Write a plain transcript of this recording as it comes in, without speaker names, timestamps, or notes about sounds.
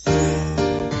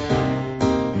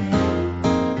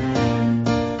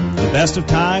Best of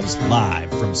Times live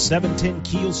from 710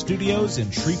 Keel Studios in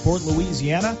Shreveport,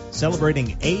 Louisiana,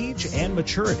 celebrating age and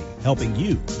maturity, helping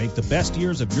you make the best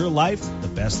years of your life the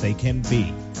best they can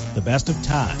be. The Best of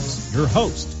Times. Your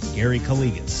host, Gary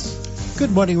Calligas.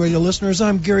 Good morning, radio listeners.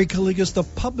 I'm Gary Calligas, the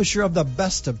publisher of The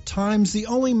Best of Times, the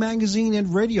only magazine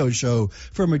and radio show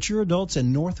for mature adults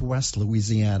in Northwest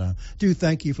Louisiana. Do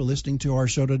thank you for listening to our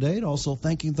show today, and also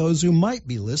thanking those who might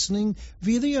be listening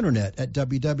via the internet at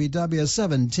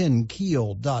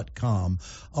www.710keel.com.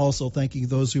 Also thanking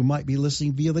those who might be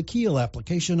listening via the Keel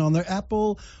application on their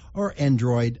Apple or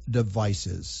Android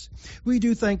devices. We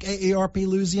do thank AARP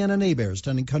Louisiana Neighbors,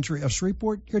 Town and Country of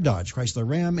Shreveport, your Dodge, Chrysler,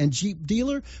 Ram, and Jeep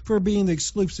dealer, for being the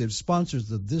exclusive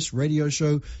sponsors of this radio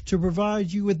show to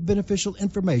provide you with beneficial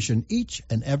information each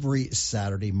and every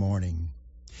Saturday morning.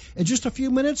 In just a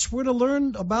few minutes, we're going to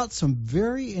learn about some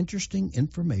very interesting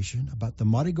information about the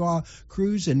Mardi Gras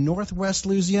cruise in Northwest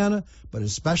Louisiana, but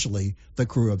especially the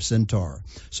crew of Centaur.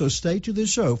 So stay to the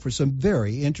show for some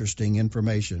very interesting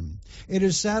information. It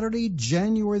is Saturday,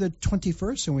 January the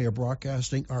 21st, and we are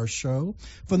broadcasting our show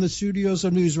from the studios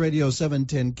of News Radio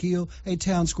 710 Keel, a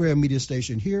town square media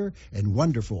station here in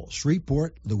wonderful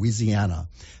Shreveport, Louisiana.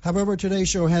 However, today's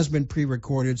show has been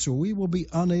pre-recorded, so we will be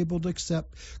unable to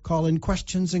accept call-in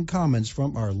questions and comments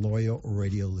from our loyal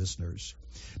radio listeners.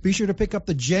 Be sure to pick up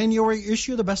the January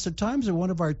issue of The Best of Times at one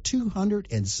of our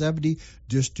 270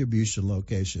 distribution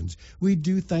locations. We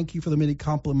do thank you for the many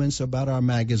compliments about our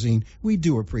magazine. We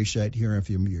do appreciate hearing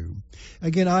from you.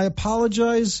 Again, I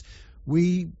apologize.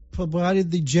 We provided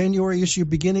the January issue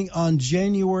beginning on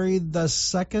January the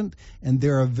 2nd, and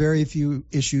there are very few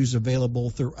issues available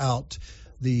throughout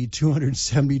the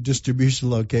 270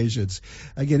 distribution locations.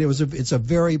 Again, it's a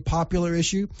very popular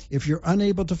issue. If you're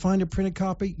unable to find a printed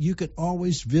copy, you can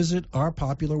always visit our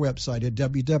popular website at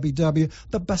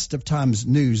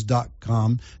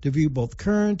www.thebestoftimesnews.com to view both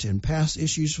current and past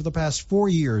issues for the past 4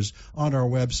 years on our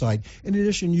website. In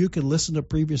addition, you can listen to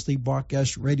previously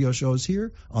broadcast radio shows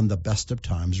here on the Best of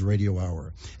Times Radio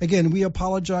Hour. Again, we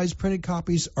apologize. Printed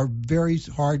copies are very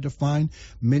hard to find.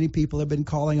 Many people have been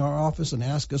calling our office and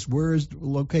ask us where is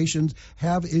locations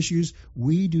have issues.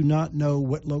 We do not know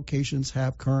what locations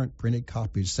have current printed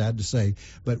copies, sad to say,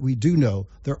 but we do know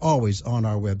they're always on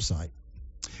our website.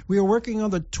 We are working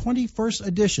on the 21st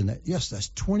edition. Yes, that's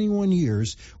 21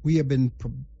 years. We have been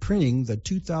printing the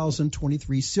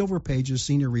 2023 Silver Pages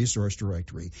Senior Resource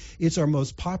Directory. It's our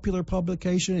most popular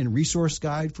publication and resource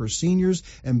guide for seniors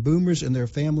and boomers and their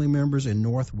family members in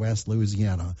Northwest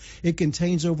Louisiana. It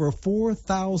contains over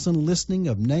 4,000 listing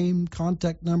of name,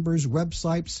 contact numbers,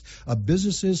 websites of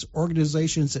businesses,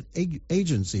 organizations, and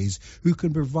agencies who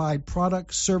can provide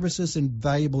products, services, and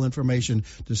valuable information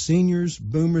to seniors,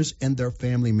 boomers, and their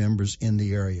family members in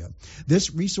the area.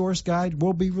 This resource guide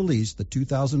will be released, the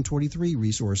 2023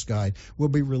 resource guide will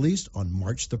be released on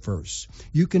March the 1st.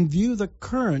 You can view the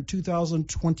current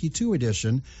 2022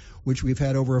 edition, which we've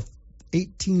had over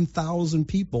 18,000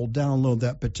 people download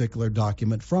that particular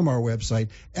document from our website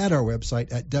at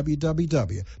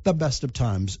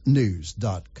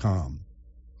www.thebestoftimesnews.com.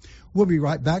 We'll be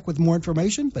right back with more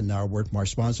information, but now a word from our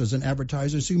sponsors and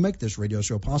advertisers who make this radio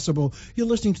show possible. You're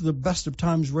listening to the Best of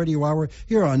Times Radio Hour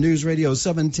here on News Radio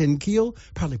 710 Keel,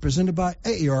 proudly presented by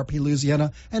AARP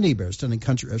Louisiana and Neighbors, Town and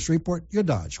Country of Shreveport, your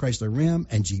Dodge, Chrysler, Ram,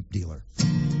 and Jeep dealer.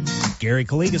 Gary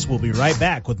Calligas will be right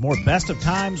back with more Best of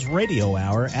Times Radio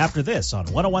Hour after this on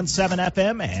 101.7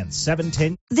 FM and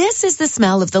 710. This is the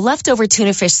smell of the leftover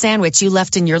tuna fish sandwich you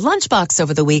left in your lunchbox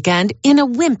over the weekend in a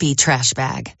wimpy trash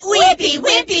bag. Wimpy,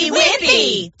 wimpy,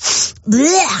 wimpy!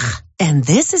 Blech! And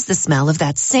this is the smell of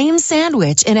that same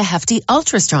sandwich in a hefty,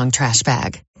 ultra-strong trash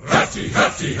bag. Hefty,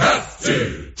 hefty,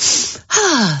 hefty!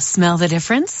 Ah, smell the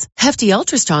difference? Hefty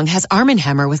Ultra Strong has Arm &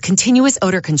 Hammer with continuous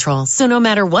odor control, so no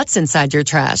matter what's inside your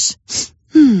trash,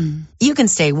 you can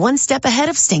stay one step ahead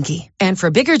of stinky. And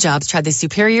for bigger jobs, try the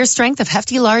superior strength of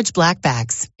Hefty Large Black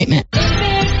Bags. Amen.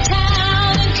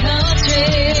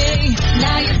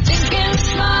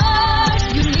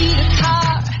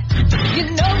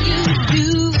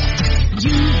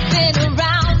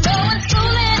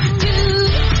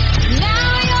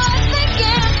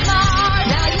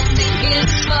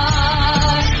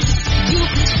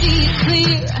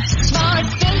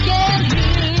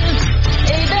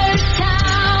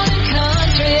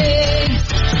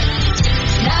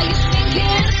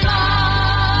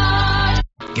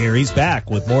 Gary's back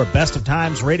with more Best of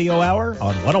Times Radio Hour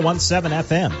on 101.7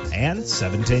 FM and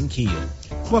 710 Keel.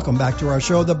 Welcome back to our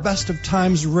show, the Best of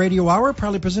Times Radio Hour,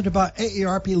 proudly presented by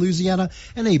AARP Louisiana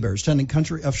and Neighbors, Town and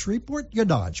Country of Shreveport, your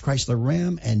Dodge, Chrysler,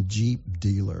 Ram, and Jeep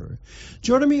dealer.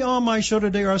 Joining me on my show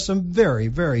today are some very,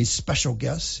 very special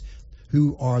guests.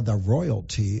 who are the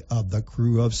royalty of the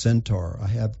crew of Centaur. I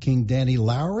have King Danny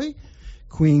Lowry,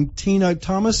 Queen Tina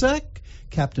Tomasek,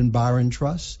 Captain Byron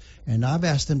Truss, and I've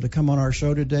asked them to come on our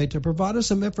show today to provide us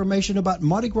some information about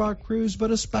Mardi Gras cruise,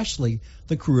 but especially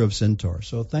the crew of Centaur.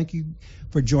 So thank you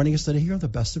for joining us today here on the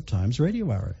Best of Times Radio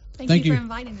Hour. Thank you for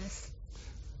inviting us.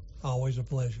 Always a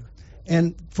pleasure.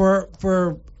 And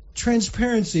for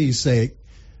transparency's sake,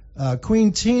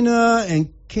 Queen Tina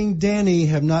and King Danny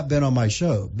have not been on my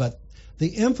show, but the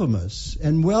infamous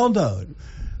and well-known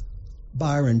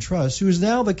Byron Truss, who is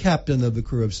now the captain of the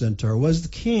crew of Centaur, was the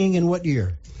king in what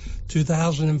year?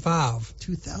 2005.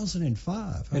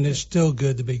 2005. Okay. And it's still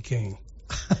good to be king.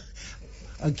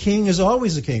 A king is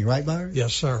always a king, right, Byron?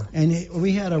 Yes, sir. And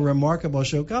we had a remarkable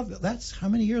show. God, that's how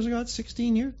many years ago?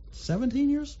 16 years? 17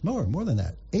 years? More than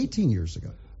that. 18 years ago.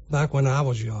 Back when I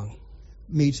was young.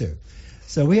 Me too.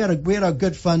 So we had a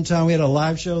good fun time. We had a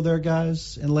live show there,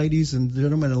 guys and ladies and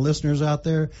gentlemen and listeners out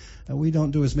there. We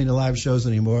don't do as many live shows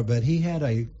anymore, but he had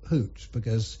a hoot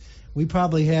because we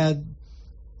probably had.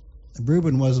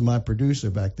 Ruben wasn't my producer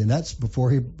back then. That's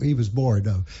before he was born,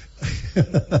 though.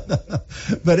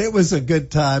 But it was a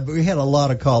good time. But we had a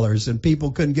lot of callers, and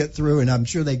people couldn't get through. And I'm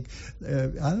sure I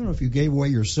don't know if you gave away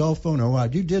your cell phone or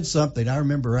what. You did something. I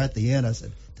remember at the end, I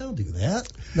said, don't do that.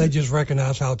 They just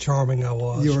recognized how charming I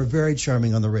was. You were very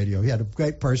charming on the radio. You had a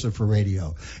great person for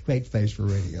radio, great face for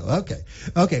radio.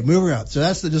 Okay, moving on. So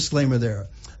that's the disclaimer there.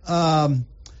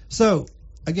 So,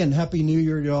 again, Happy New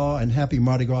Year, y'all, and Happy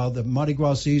Mardi Gras. The Mardi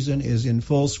Gras season is in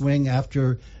full swing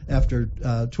after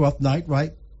 12th night,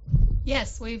 right?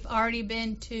 Yes, we've already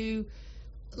been to.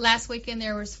 Last weekend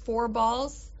there was 4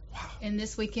 balls, and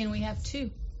this weekend we have 2.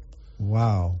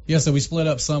 Wow. Yeah, so we split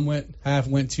up. Half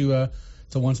went to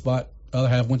one spot, other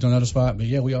half went to another spot. But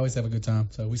yeah, we always have a good time.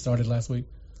 So we started last week.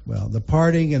 Well, the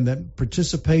partying and the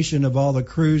participation of all the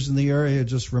crews in the area is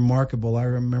just remarkable. I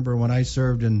remember when I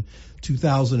served in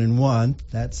 2001,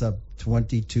 that's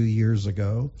 22 years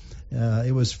ago.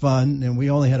 It was fun, and we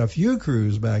only had a few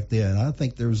crews back then. I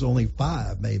think there was only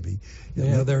 5, maybe.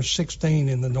 Yeah, there's 16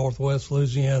 in the Northwest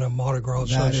Louisiana Mardi Gras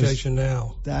Association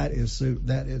now. That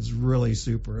is really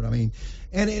super. I mean,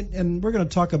 and we're going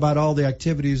to talk about all the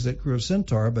activities at Crew of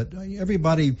Centaur, but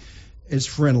everybody is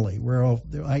friendly. We're all,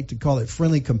 I hate to call it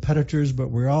friendly competitors,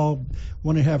 but we all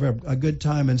want to have a good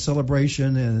time and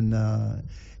celebration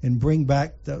and bring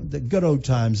back the good old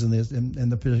times in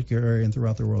the particular area and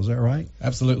throughout the world. Is that right?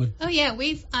 Absolutely. Oh yeah,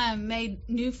 we've made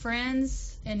new friends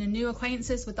and new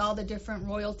acquaintances with all the different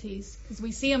royalties because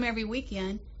we see them every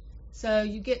weekend. So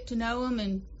you get to know them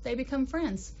and they become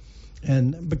friends.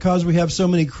 And because we have so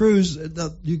many crews,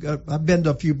 I've been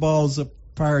to a few balls of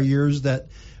prior years that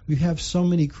we have so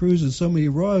many crews and so many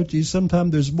royalties.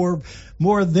 Sometimes there's more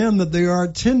of them than there are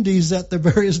attendees at the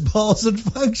various balls and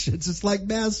functions. It's like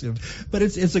massive, but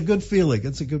it's a good feeling.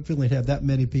 It's a good feeling to have that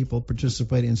many people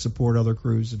participate and support other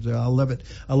crews. I love it.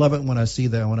 I love it when I see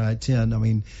that when I attend. I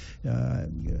mean,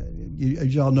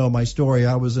 y'all know my story.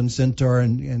 I was in Centaur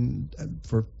and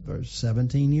for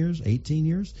 17 years, 18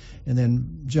 years, and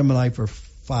then Jim and I for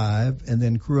 5, and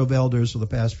then Crew of Elders for the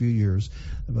past few years.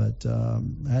 But I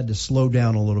had to slow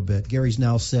down a little bit. Gary's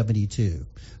now 72.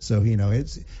 So,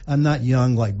 I'm not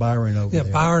young like Byron over there.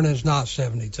 Yeah, Byron is not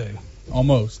 72.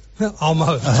 Almost.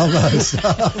 Almost.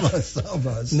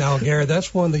 Almost. Now, Gary,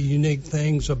 that's one of the unique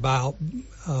things about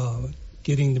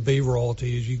getting to be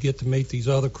royalty is you get to meet these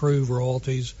other crew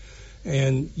royalties,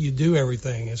 and you do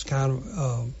everything. It's kind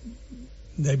of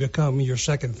they become your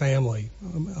second family,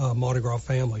 Mardi Gras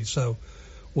family. So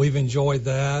we've enjoyed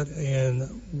that,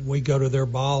 and we go to their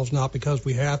balls not because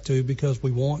we have to, because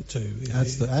we want to.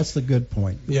 That's the good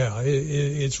point. Yeah,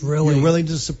 it's really you're willing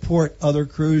to support other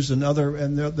crews and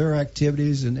their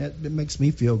activities, and it makes me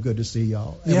feel good to see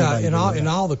y'all. Yeah, and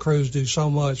all the crews do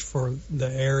so much for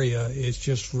the area. It's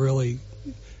just really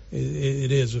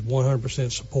it is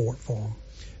 100% support for them.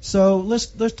 So let's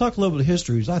talk a little bit of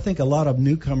history. I think a lot of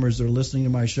newcomers that are listening to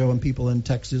my show and people in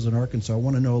Texas and Arkansas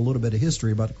want to know a little bit of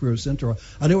history about the Crew of Centaur.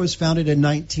 I know it was founded in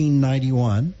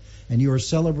 1991, and you are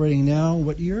celebrating now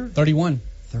what year? 31.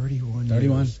 31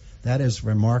 years. That is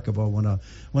remarkable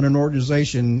when an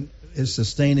organization is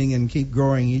sustaining and keep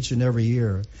growing each and every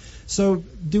year. So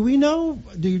do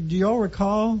y'all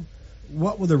recall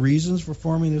what were the reasons for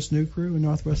forming this new crew in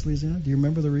Northwest Louisiana? Do you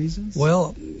remember the reasons?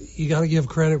 Well, you got to give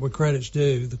credit where credit's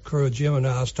due. The crew of Jim and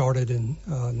I started in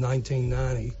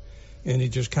 1990, and it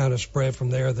just kind of spread from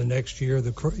there. The next year,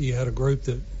 you had a group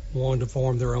that wanted to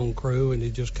form their own crew, and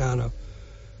it just kind of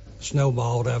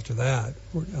snowballed after that.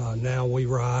 Now we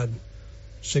ride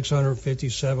 650,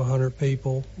 700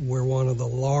 people. We're one of the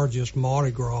largest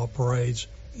Mardi Gras parades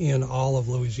in all of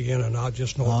Louisiana, not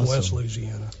just Northwest Awesome.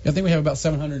 Louisiana. I think we have about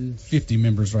 750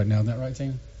 members right now. Isn't that right,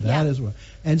 Tina? That is what.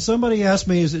 And somebody asked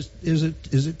me, is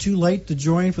it too late to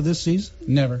join for this season?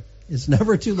 Never. It's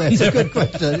never too late. It's a good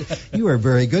question. You are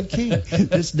very good, King.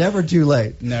 It's never too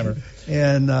late. Never.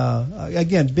 And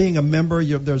again, being a member,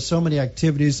 there's so many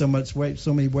activities, so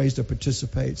many ways to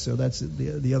participate. So that's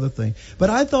the other thing. But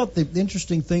I thought the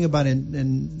interesting thing about in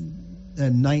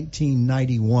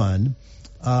 1991,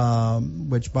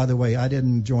 which by the way, I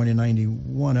didn't join in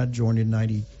 91. I joined in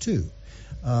 92,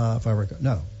 if I recall.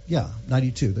 No, yeah,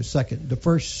 92.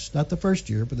 Not the first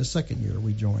year, but the second year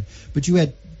we joined. But you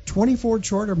had 24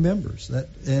 charter members.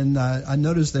 And I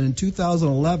noticed that in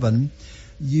 2011,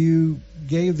 you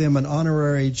gave them an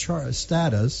honorary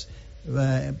status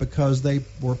because they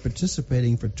were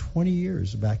participating for 20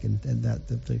 years back in that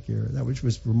particular, which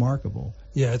was remarkable.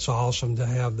 Yeah, it's awesome to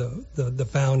have the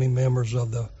founding members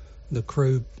of the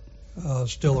crew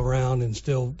still around, and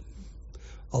still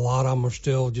a lot of them are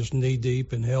still just knee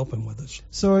deep in helping with us.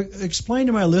 So explain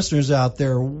to my listeners out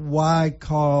there why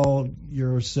call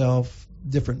yourself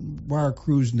different. Why are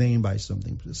crews named by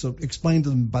something? So explain to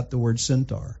them about the word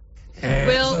Centaur.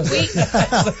 Well,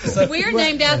 we're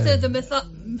named after the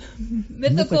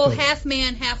mythical half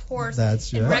man, half horse.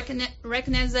 That's in right.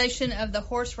 recognition of the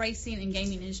horse racing and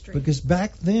gaming industry. Because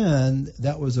back then,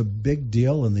 that was a big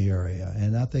deal in the area.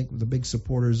 And I think the big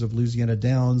supporters of Louisiana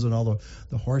Downs and all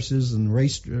the horses and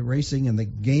racing and the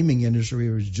gaming industry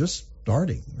was just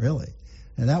starting, really.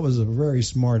 And that was a very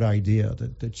smart idea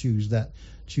to choose that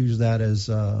as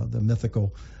the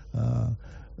mythical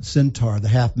Centaur, the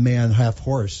half man, half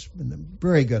horse.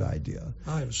 Very good idea.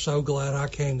 I am so glad I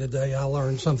came today. I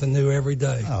learned something new every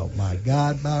day. Oh, my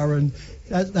God, Byron.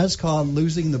 That's called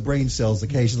losing the brain cells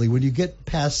occasionally. When you get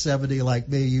past 70 like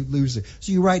me, you lose it.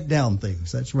 So you write down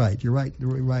things. That's right. You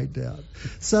write down.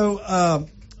 So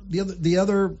the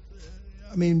other,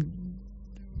 I mean,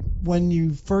 when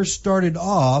you first started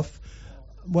off,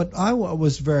 what I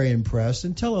was very impressed,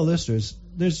 and tell our listeners,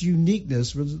 there's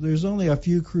uniqueness. There's only a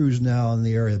few crews now in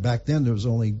the area. Back then there was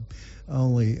only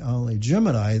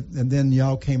Gemini, and then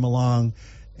y'all came along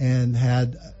and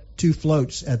had 2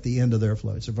 floats at the end of their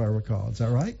floats, if I recall. Is that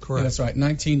right? Correct. Yeah, that's right.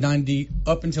 1990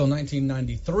 up until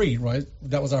 1993, right?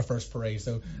 That was our first parade.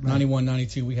 So 91,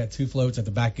 92, we had 2 floats at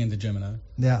the back end of Gemini.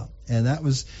 Yeah, and that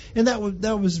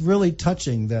was really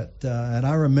touching. And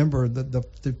I remember the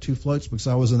 2 floats because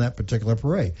I was in that particular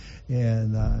parade,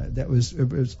 and it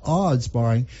was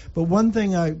awe-inspiring. But one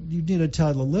thing you need to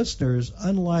tell the listeners,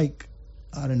 unlike,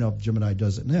 I don't know if Gemini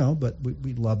does it now, but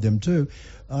we love them too.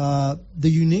 The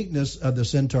uniqueness of the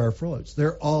Centaur floats,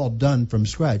 they're all done from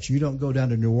scratch. You don't go down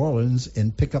to New Orleans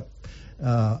and pick up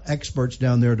experts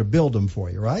down there to build them for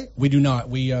you, right? We do not.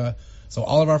 So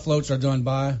all of our floats are done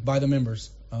by the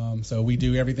members. So we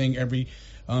do everything every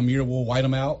year. We'll white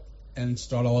them out and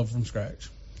start all over from scratch.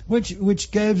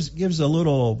 Which gives a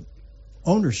little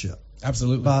ownership.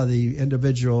 Absolutely. By the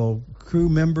individual crew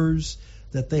members,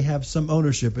 that they have some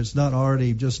ownership. It's not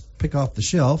already just pick off the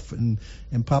shelf and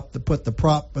put the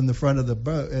prop in the front of the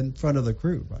boat, in front of the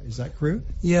crew. Right? Is that crew?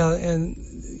 Yeah, and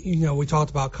we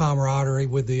talked about camaraderie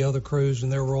with the other crews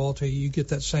and their royalty. You get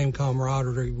that same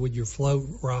camaraderie with your float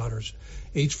riders.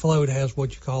 Each float has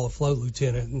what you call a float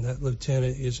lieutenant, and that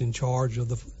lieutenant is in charge of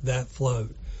that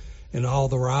float. And all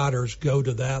the riders go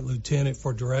to that lieutenant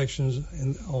for directions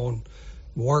on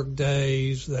work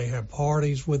days. They have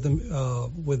parties with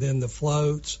them within the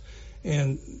floats,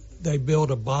 and they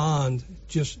build a bond.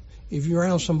 Just if you're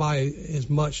around somebody as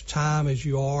much time as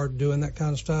you are doing that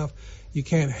kind of stuff, you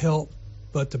can't help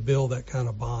but to build that kind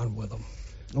of bond with them.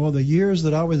 Well, the years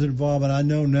that I was involved, and I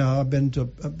know now, I've been to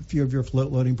a few of your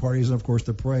float loading parties and of course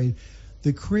the parade.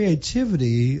 The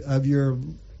creativity of your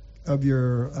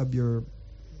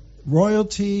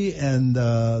royalty and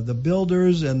the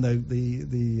builders and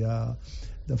the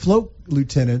float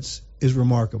lieutenants is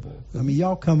remarkable. I mean,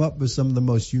 y'all come up with some of the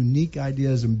most unique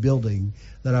ideas in building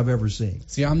that I've ever seen.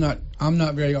 See, I'm not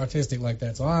very artistic like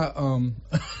that. So I'm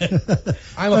a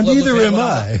well, float neither lieutenant. am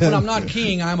I. When I'm not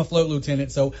king, I'm a float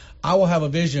lieutenant. So I will have a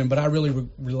vision, but I really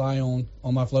rely on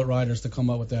my float riders to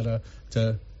come up with that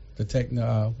to take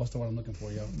what's the word I'm looking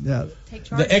for, yo? Yeah. Take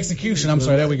charge. The execution. I'm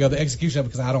sorry. There we go. The execution,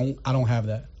 because I don't have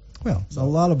that. Well, a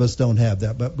lot of us don't have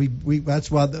that, but we that's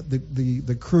why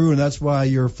the crew, and that's why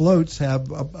your floats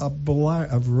have a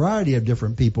variety of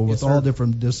different people with all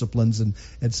different disciplines and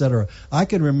et cetera. I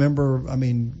can remember, I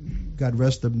mean, God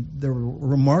rest them, they were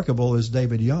remarkable as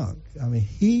David Young. I mean,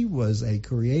 he was a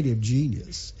creative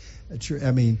genius. I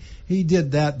mean, he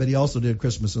did that, but he also did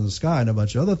Christmas in the Sky and a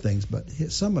bunch of other things. But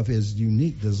some of his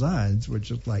unique designs were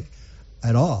just like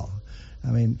at all.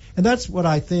 I mean, and that's what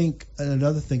I think.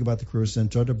 Another thing about the Krewe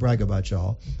Centaur, to brag about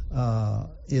y'all,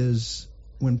 is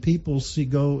when people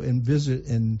go and visit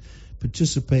and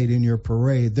participate in your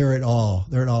parade, they're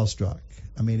all struck.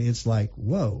 I mean, it's like,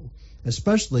 whoa.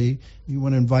 Especially you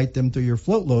want to invite them to your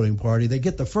float loading party, they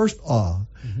get the first awe.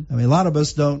 I mean,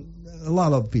 a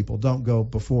lot of people don't go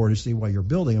before to see why you're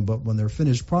building them, but when they're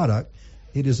finished product,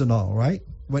 it is an awe, right?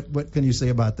 What can you say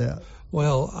about that?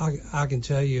 Well, I can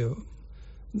tell you,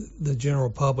 the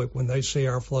general public, when they see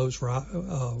our floats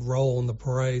roll in the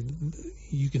parade,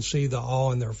 you can see the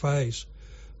awe in their face.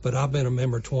 But I've been a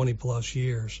member 20 plus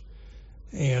years,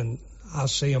 and I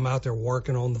see them out there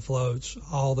working on the floats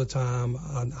all the time.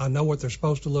 I know what they're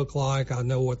supposed to look like. I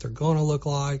know what they're going to look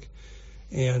like.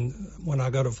 And when I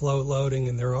go to float loading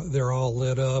and they're all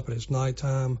lit up and it's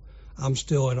nighttime, I'm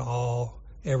still in awe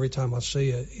every time I see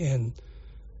it. And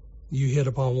you hit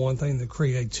upon one thing: the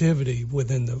creativity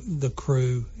within the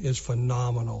crew is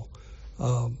phenomenal.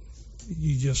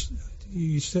 You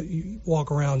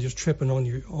walk around just tripping on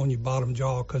your bottom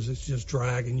jaw because it's just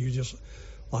dragging. You just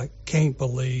can't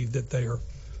believe that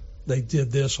they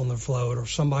did this on the float, or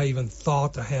somebody even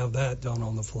thought to have that done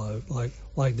on the float.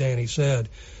 Like Danny said,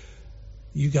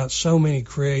 you got so many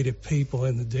creative people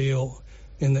in the deal,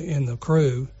 in the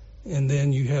crew, and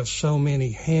then you have so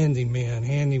many handy men,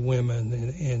 handy women,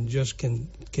 and just can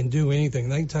do anything.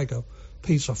 They can take a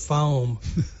piece of foam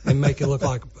and make it look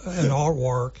like an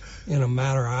artwork in a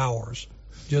matter of hours.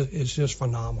 It's just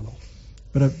phenomenal.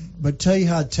 But tell you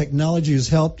how technology has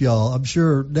helped y'all. I'm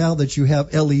sure now that you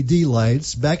have LED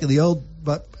lights. Back in the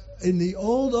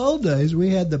old days, we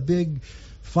had the big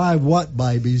 5-watt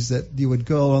babies that you would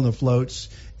go on the floats,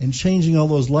 and changing all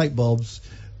those light bulbs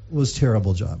was a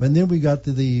terrible job. And then we got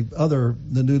to the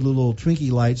new little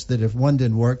Twinkie lights that if one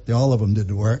didn't work, all of them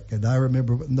didn't work. And I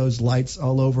remember putting those lights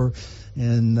all over,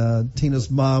 and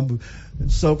Tina's mom,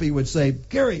 Sophie, would say,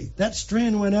 "Gary, that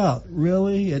strand went out."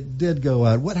 Really? It did go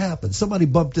out. What happened? Somebody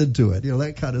bumped into it.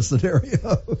 That kind of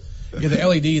scenario. Yeah, the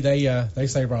LED, they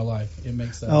save our life. It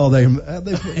makes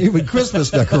they even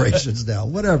Christmas decorations now,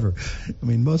 whatever. I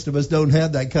mean, most of us don't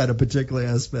have that kind of particular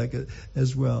aspect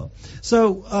as well.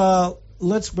 So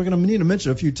we're going to need to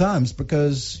mention a few times,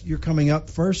 because you're coming up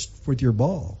first with your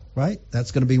ball, right?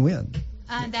 That's going to be when?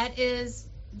 That is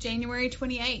January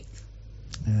 28th.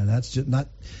 And that's just not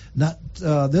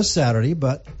this Saturday,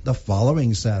 but the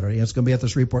following Saturday. It's going to be at the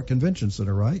Shreveport Convention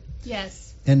Center, right? Yes.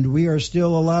 And we are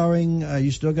still allowing,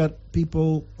 you still got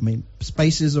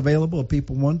spaces available if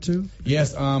people want to?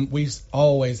 Yes, we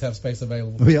always have space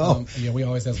available. We we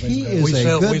always have space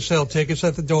available. We sell tickets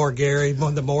at the door, Gary.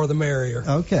 The more the merrier.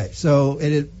 Okay, so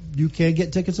you can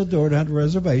get tickets at the door to have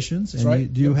reservations. That's and right. you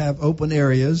do have open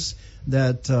areas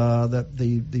that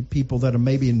the people that are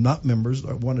maybe not members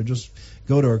want to just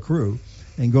go to a crew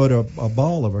and go to a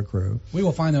ball of a crew. We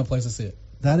will find them a place to sit.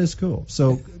 That is cool.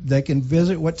 So they can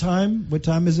visit. What time? What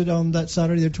time is it on that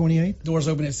Saturday, the 28th? Doors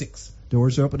open at 6.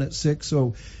 Doors open at 6.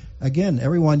 So, again,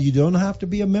 everyone, you don't have to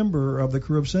be a member of the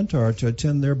Crew of Centaur to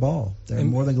attend their ball. They're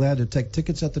more than glad to take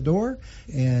tickets at the door,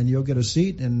 and you'll get a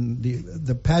seat. And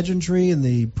the pageantry and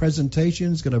the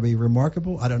presentation is going to be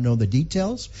remarkable. I don't know the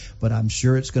details, but I'm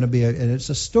sure it's going to be and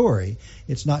it's a story.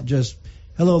 It's not just,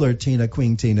 "Hello there, Tina,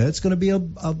 Queen Tina." It's going to be a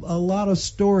lot of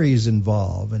stories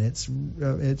involved, and it's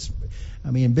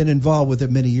been involved with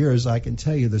it many years. I can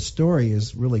tell you the story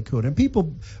is really cool. And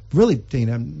people really,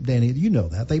 Tina and Danny, you know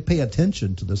that. They pay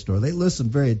attention to the story. They listen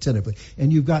very attentively.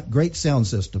 And you've got great sound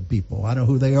system people. I know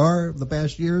who they are the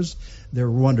past years.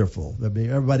 They're wonderful.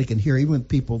 Everybody can hear, even with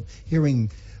people hearing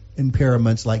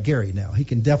impairments like Gary now. He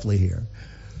can definitely hear.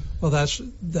 Well,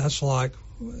 that's like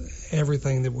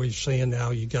everything that we're seeing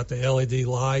now. You got the LED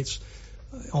lights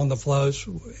on the floats.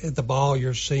 At the ball,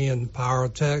 you're seeing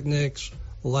pyrotechnics,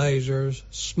 lasers,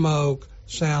 smoke,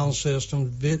 sound systems,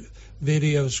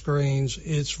 video screens.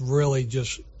 It's really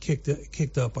just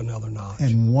kicked up another notch.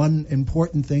 And one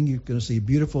important thing, you're going to see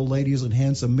beautiful ladies and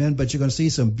handsome men, but you're going to see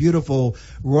some beautiful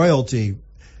royalty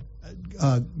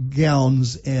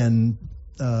gowns and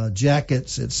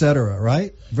jackets, etc.,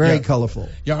 right? Very colorful.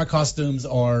 Yeah, our costumes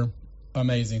are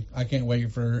amazing. I can't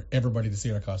wait for everybody to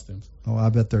see our costumes. Oh, I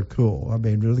bet they're cool. I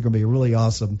mean, they're going to be really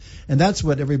awesome. And that's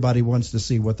what everybody wants to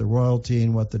see, what the royalty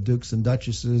and what the dukes and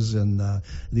duchesses and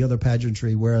the other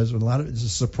pageantry wears. And a lot of it's a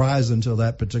surprise until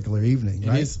that particular evening,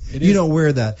 right? It you don't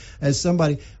wear that. As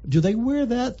somebody, do they wear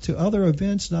that to other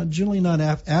events? Generally not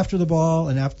after the ball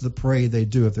and after the parade they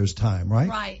do if there's time, right?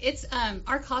 Right. It's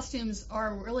our costumes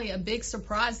are really a big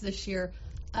surprise this year.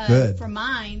 Good. For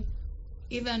mine,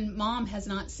 even Mom has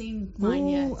not seen mine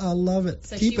yet. I love it.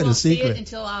 So Keep she it a won't see secret. it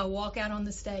until I walk out on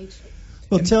the stage.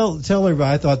 Well, tell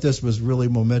everybody, I thought this was really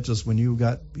momentous when you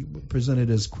got presented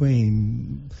as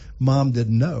queen. Mom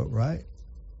didn't know, right?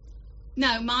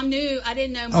 No, Mom knew. I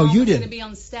didn't know Mom was going to be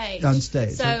on stage. On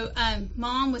stage. So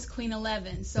Mom was Queen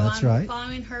 11. So That's I'm right.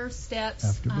 following her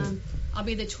steps. I'll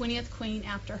be the 20th queen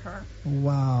after her.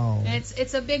 Wow. And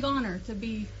it's a big honor to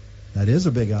be. That is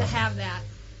a big honor. To have that.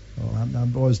 Well,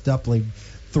 I'm always definitely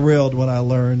thrilled when I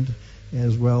learned,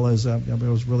 as well as I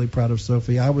was really proud of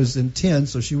Sophie. I was in 10,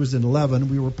 so she was in 11.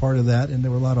 We were part of that, and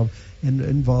there were a lot of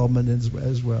involvement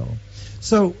as well.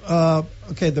 So,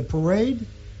 okay, the parade.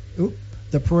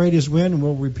 The parade is when, and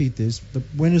we'll repeat this.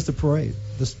 When is the parade?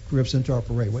 This Krewe Centaur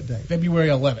parade, what day? February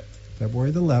 11th.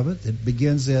 February the 11th. It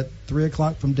begins at 3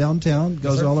 o'clock from downtown,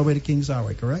 goes all the way to Kings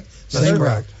Highway, correct? Same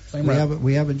route.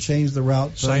 We haven't changed the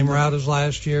route. Same route as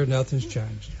last year. Nothing's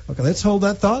changed. Okay, let's hold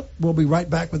that thought. We'll be right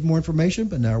back with more information.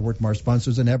 But now, a word from our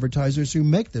sponsors and advertisers who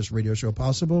make this radio show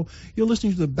possible. You're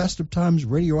listening to the Best of Times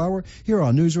Radio Hour here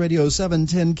on News Radio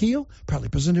 710 Keel, proudly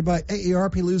presented by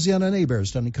AARP Louisiana and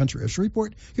Heberts, Dunning Country of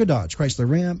Shreveport, your Dodge, Chrysler,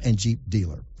 Ram, and Jeep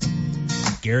dealer.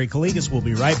 Gary Kaligas will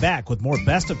be right back with more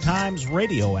Best of Times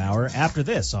Radio Hour after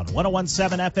this on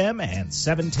 101.7 FM and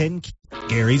 710 Keel.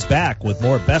 Gary's back with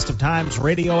more Best of Times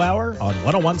Radio Hour on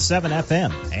 101.7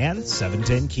 FM and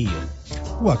 710 Keel.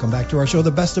 Welcome back to our show,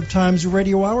 the Best of Times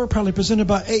Radio Hour, proudly presented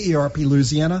by AARP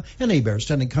Louisiana and Heberts,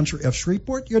 Dunning Country of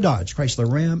Shreveport, your Dodge, Chrysler,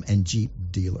 Ram, and Jeep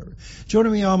dealer.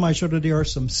 Joining me on my show today are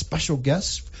some special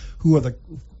guests who are the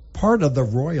part of the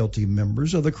royalty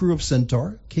members of the Krewe of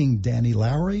Centaur, King Danny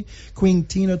Lowry, Queen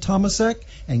Tina Tomasek,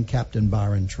 and Captain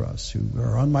Byron Truss, who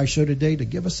are on my show today to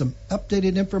give us some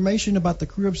updated information about the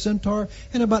Krewe of Centaur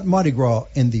and about Mardi Gras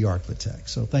in the Arklatex.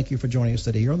 So thank you for joining us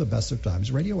today here on the Best of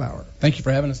Times Radio Hour. Thank you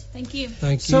for having us. Thank you.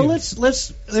 Thank you. So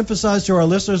let's emphasize to our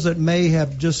listeners that may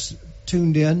have just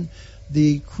tuned in,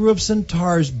 the Krewe of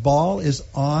Centaur's ball is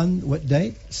on what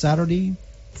date? Saturday,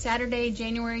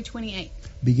 January 28th.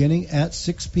 Beginning at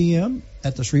 6 p.m.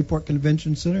 at the Shreveport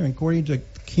Convention Center. And according to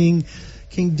King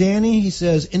Danny, he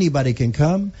says anybody can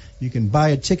come. You can buy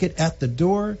a ticket at the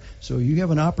door. So you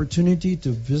have an opportunity to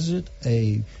visit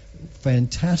a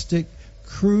fantastic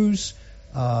cruise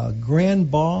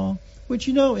grand ball, which,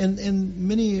 in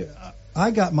many, I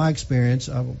got my experience,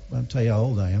 I'll tell you how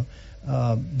old I am,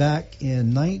 back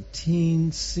in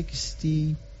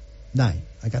 1969.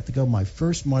 I got to go my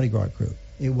first Mardi Gras cruise.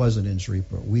 It wasn't in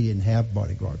Shreveport. We didn't have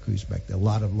Mardi Gras cruise back then.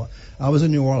 I was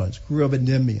in New Orleans, grew up in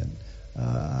Endymion.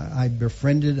 I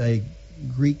befriended a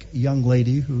Greek young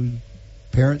lady whose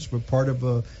parents were part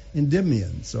of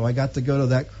Endymion. So I got to go to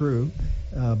that crew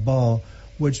ball,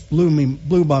 which blew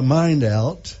my mind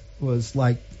out. Was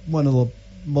like one of the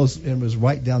most. It was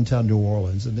right downtown New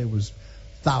Orleans, and there was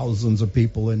thousands of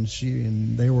people, and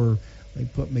they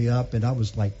put me up, and I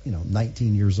was like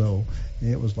 19 years old,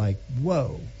 and it was like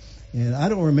whoa. And I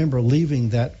don't remember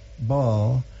leaving that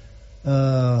ball.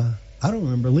 I don't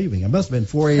remember leaving. It must have been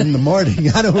 4 a.m. in the morning.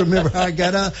 I don't remember how I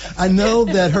got out. I know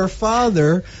that her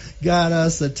father got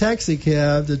us a taxi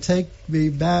cab to take me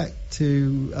back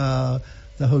to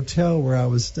the hotel where I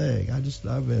was staying.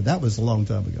 That was a long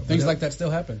time ago. Things like that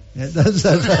still happen. It does.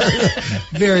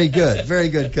 Very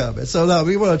good comment. So now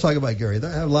we want to talk about Gary. I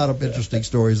have a lot of interesting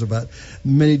stories about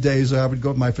many days I would go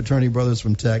with my fraternity brothers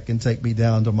from Tech and take me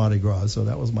down to Mardi Gras. So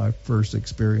that was my first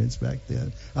experience back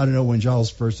then. I don't know when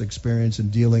y'all's first experience in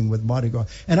dealing with Mardi Gras.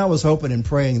 And I was hoping and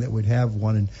praying that we'd have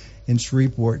one in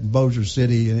Shreveport and Bossier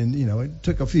City, and it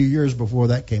took a few years before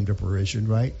that came to fruition,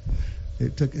 right?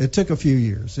 It took a few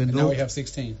years, and now we have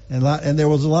 16. And there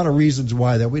was a lot of reasons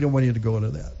why that. We don't want you to go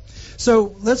into that.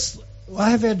 So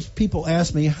I have had people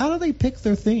ask me, how do they pick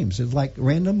their themes? It's like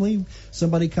randomly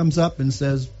somebody comes up and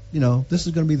says, this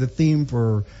is going to be the theme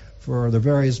for the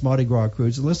various Mardi Gras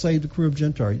cruises. And let's say the Krewe of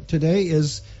Centaur. Today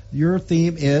your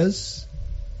theme is.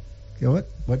 What?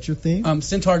 What's your theme?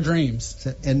 Centaur Dreams.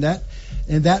 And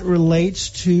that relates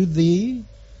to the.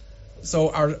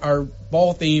 So our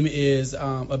ball theme is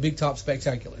a big top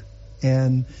spectacular.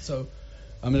 And so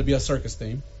I'm going to be a circus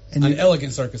theme, an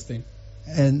elegant circus theme.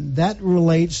 And that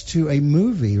relates to a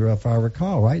movie, if I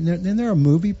recall, right? Isn't there a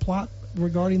movie plot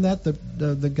regarding that? The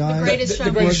guy, The Greatest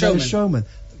Showman. The Greatest Showman.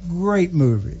 Great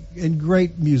movie and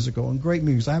great musical and great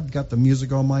music. I've got the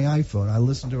music on my iPhone. I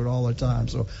listen to it all the time.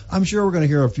 So I'm sure we're going to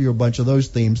hear a bunch of those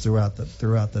themes throughout the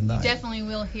night. You definitely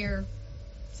will hear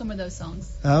some of those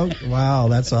songs. Oh wow,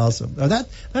 that's awesome.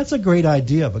 That's a great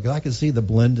idea, because I can see the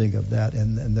blending of that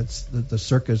and that's the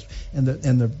circus and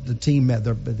the team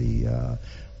the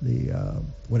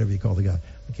whatever you call the guy.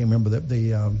 I can't remember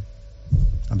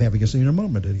I'm having a scene in a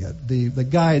moment. The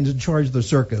guy in charge of the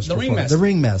circus. The ringmaster. The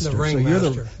ringmaster. The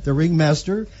ringmaster. So you're the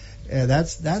ringmaster, And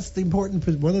that's the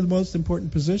one of the most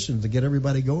important positions to get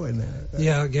everybody going there.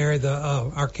 Yeah, Gary,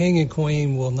 our king and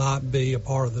queen will not be a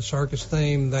part of the circus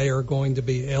theme. They are going to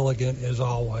be elegant as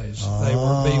always.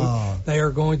 They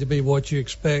are going to be what you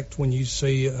expect when you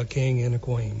see a king and a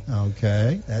queen.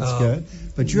 Okay, that's good.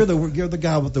 But you're the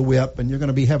guy with the whip, and you're going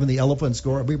to be having the elephants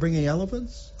go. Are we bringing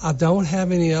elephants? I don't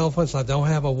have any elephants. I don't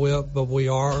have a whip, but we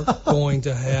are going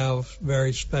to have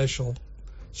very special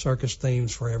circus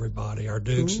themes for everybody. Our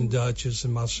dukes and duchess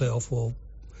and myself will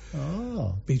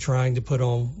be trying to put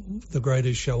on the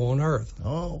greatest show on earth.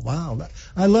 Oh, wow.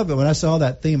 I love it. When I saw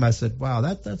that theme, I said, wow,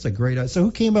 that's a great idea. So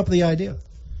who came up with the idea?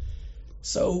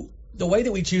 So the way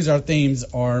that we choose our themes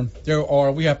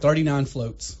we have 39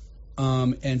 floats.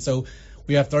 And so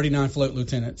we have 39 float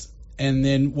lieutenants. And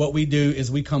then what we do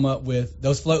is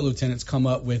those float lieutenants come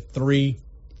up with 3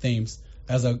 themes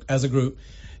as a group.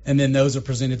 And then those are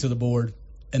presented to the board,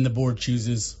 and the board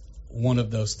chooses one of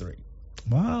those 3.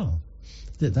 Wow.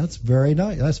 That's very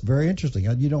nice. That's very interesting.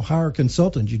 You don't hire a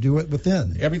consultant. You do it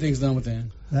within. Everything's done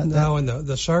within. And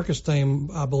the circus theme,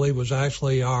 I believe, was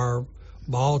actually our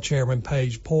ball chairman,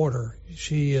 Paige Porter.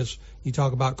 You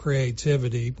talk about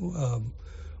creativity.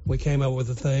 We came up with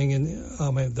the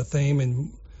theme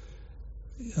and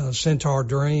Centaur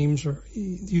Dreams, or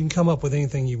you can come up with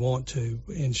anything you want to.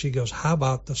 And she goes, how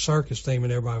about the circus theme?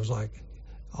 And everybody was like,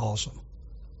 awesome.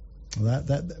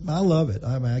 That I love it.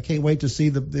 I can't wait to see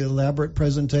the elaborate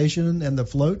presentation and the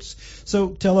floats.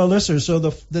 So tell our listeners. So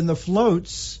then the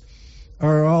floats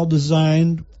are all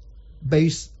designed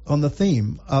based on the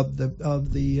theme of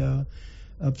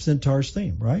Centaur's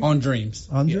theme, right? On dreams.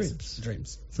 Dreams.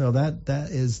 Dreams. So that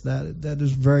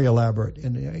is very elaborate,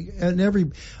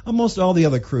 and almost all the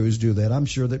other crews do that. I'm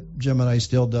sure that Gemini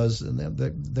still does, and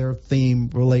their theme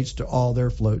relates to all their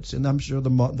floats, and I'm sure the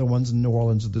ones in New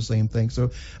Orleans are the same thing.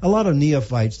 So a lot of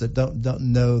neophytes that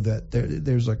don't know that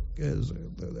there's a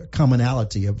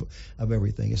commonality of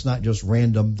everything. It's not just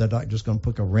random. They're not just going to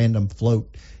pick a random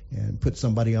float and put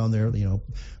somebody on there,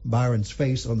 Byron's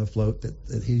face on the float, that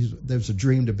there's a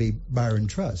dream to be Byron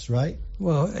Truss, right?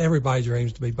 Well, everybody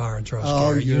dreams to be Byron Truss.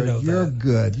 Oh, Gary. you're that.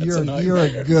 Good. That's you're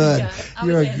good.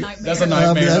 Yeah, that's a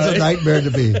nightmare. That's a nightmare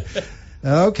to be.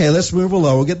 Okay, let's move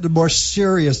along. We'll get to more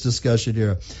serious discussion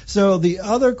here. So the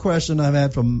other question I've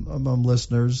had from among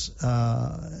listeners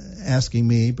asking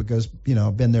me, because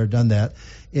I've been there, done that,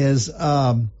 is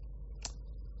the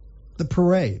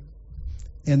parade.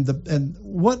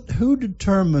 Who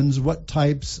determines what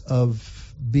types of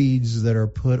beads that are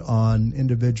put on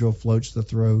individual floats to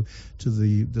throw to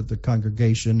the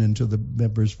congregation and to the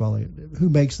members following? Who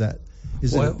makes that?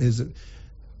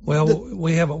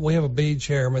 We have a bead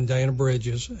chairman, Dana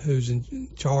Bridges, who's in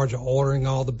charge of ordering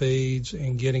all the beads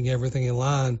and getting everything in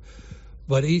line.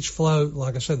 But each float,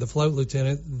 like I said, the float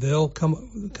lieutenant, they'll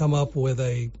come up with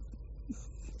a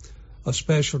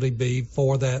specialty bead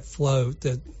for that float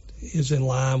that is in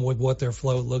line with what their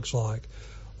float looks like.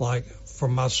 Like for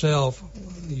myself,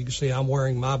 you can see I'm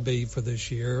wearing my bead for this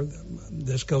year.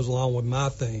 This goes along with my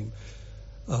theme.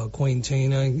 Queen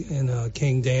Tina and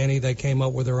King Danny, they came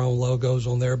up with their own logos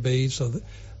on their beads, so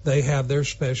they have their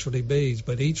specialty beads.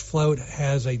 But each float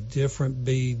has a different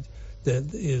bead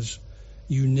that is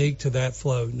unique to that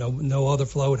float. No other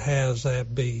float has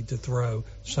that bead to throw.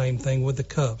 Same thing with the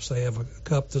cups. They have a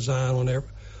cup design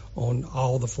on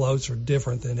all the floats are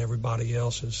different than everybody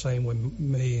else's. Same with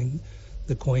me and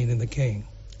the Queen and the King.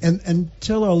 And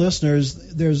tell our listeners,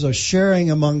 there's a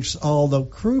sharing amongst all the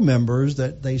crew members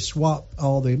that they swap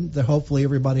hopefully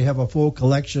everybody have a full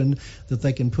collection that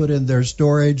they can put in their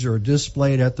storage or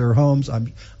displayed at their homes.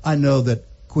 I know that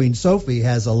Queen Sophie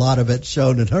has a lot of it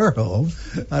shown in her home.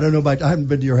 I don't know I haven't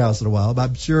been to your house in a while, but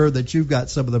I'm sure that you've got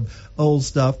some of the old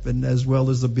stuff, and as well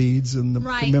as the beads and the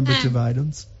commemorative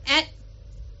items.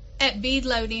 At bead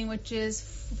loading, which is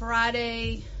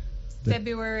Friday,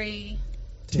 February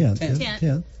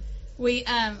 10th. We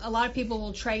a lot of people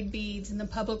will trade beads, and the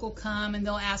public will come and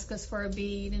they'll ask us for a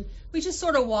bead, and we just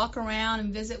sort of walk around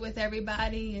and visit with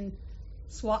everybody and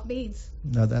swap beads.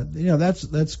 No,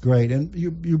 that's great. And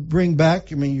you bring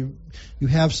back. I mean, you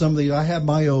have some of the. I have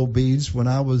my old beads when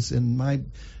I was in my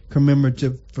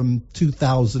commemorative from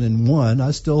 2001.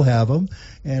 I still have them,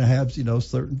 and I have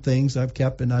certain things I've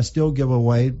kept, and I still give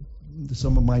away.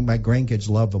 Some of my grandkids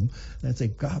love them. And I say,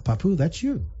 God, Papu, that's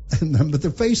you. And with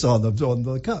the face on them, on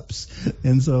the cups.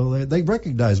 And so they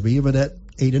recognize me even at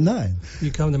 8 and 9.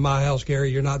 You come to my house,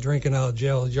 Gary, you're not drinking out of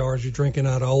jelly jars. You're drinking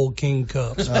out of old King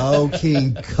cups. Old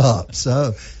King cups.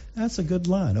 Oh, that's a good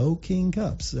line. Old King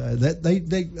cups.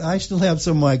 I still have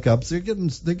some of my cups. They're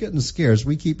getting scarce.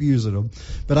 We keep using them.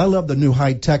 But I love the new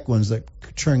high-tech ones that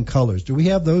turn colors. Do we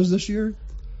have those this year?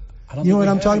 You know what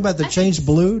I'm talking about? The change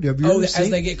blue. Have you ever seen?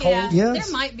 As they get cold. Yeah, Yes.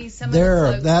 there might be some of the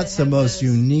floats That's that the have most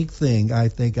those. unique thing I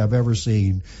think I've ever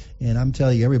seen. And I'm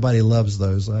telling you, everybody loves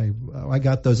those. I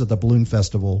got those at the Balloon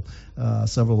Festival.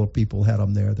 Several people had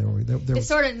them there. It's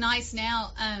sort of nice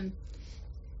now.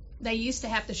 They used to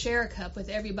have to share a cup with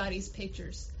everybody's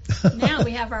pictures. Now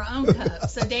we have our own cup.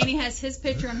 So Danny has his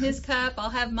picture on his cup. I'll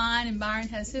have mine, and Byron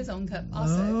has his own cup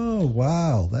also. Oh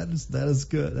wow, that is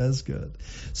good. That's good.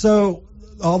 So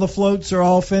all the floats are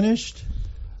all finished.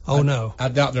 Oh no, I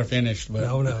doubt they're finished, but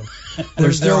no.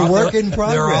 They're still a work in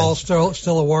progress. They're all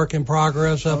still a work in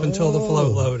progress up until the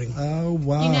float loading. Oh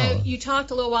wow. You know, you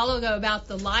talked a little while ago about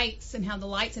the lights and how the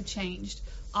lights have changed.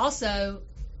 Also,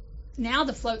 now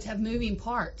the floats have moving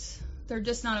parts. They're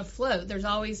just not a float. There's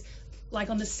always, like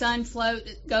on the sun float,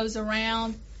 it goes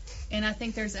around, and I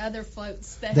think there's other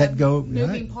floats that have go moving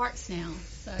right. parts now.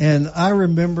 So. And I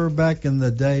remember back in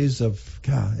the days of,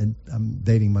 God, and I'm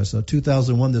dating myself,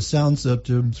 2001, the sound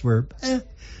systems were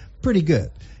pretty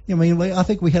good. I mean, I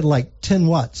think we had like 10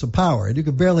 watts of power, and you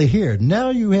could barely hear.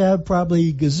 Now you have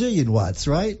probably gazillion watts,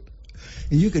 right?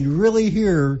 And you can really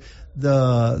hear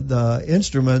the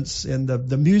instruments and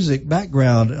the music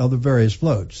background of the various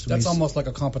floats. That's almost like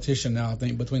a competition now, I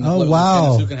think, between the Oh, float wow.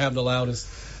 lieutenants who can have the loudest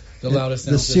sound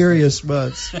system. Serious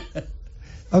butts.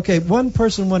 Okay, one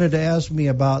person wanted to ask me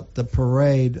about the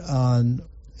parade on,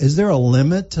 is there a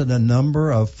limit to the number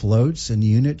of floats and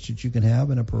units that you can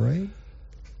have in a parade?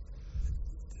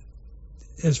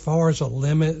 As far as a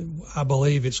limit, I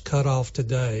believe it's cut off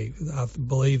today. I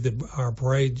believe that our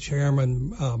parade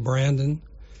chairman, Brandon,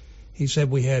 he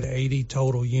said we had 80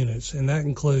 total units, and that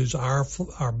includes our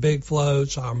big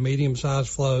floats, our medium-sized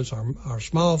floats, our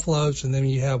small floats, and then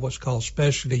you have what's called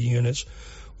specialty units,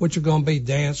 which are going to be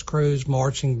dance crews,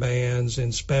 marching bands,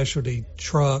 and specialty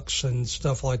trucks and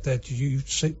stuff like that you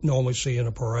normally see in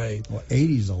a parade. Well,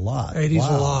 80's a lot. 80's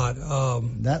Wow. a lot.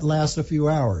 That lasts a few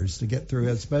hours to get through,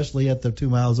 especially at the 2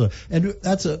 miles. And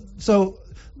so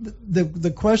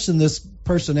the question this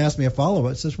person asked me a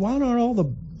follow-up says, why aren't all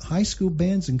the high school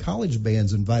bands and college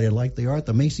bands invited like they are at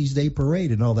the Macy's Day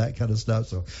Parade and all that kind of stuff?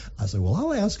 So I said, well,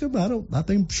 I'll ask them. I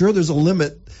think sure there's a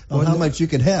limit on how much you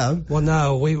can have. Well,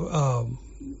 no,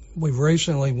 we've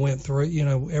recently went through,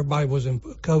 everybody was in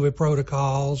COVID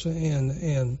protocols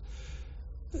and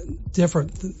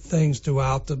different things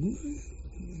throughout the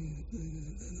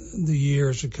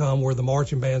years to come where the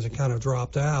marching bands have kind of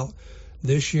dropped out.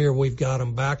 This year we've got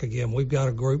them back again. We've got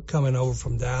a group coming over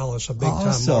from Dallas, a big-time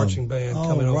Awesome. marching band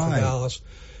coming over from right. Dallas.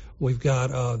 We've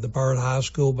got the Byrd High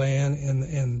School band,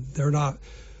 and they're not...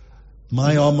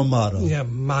 My alma mater. Yeah,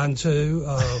 mine too.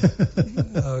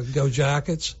 Go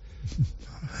Jackets.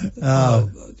 Uh,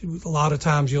 A lot of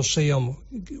times you'll see them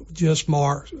just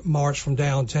march from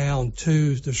downtown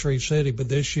to the Shreve City, but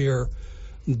this year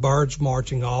Bird's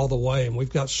marching all the way, and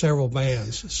we've got several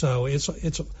bands. So it's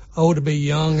to be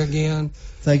young again.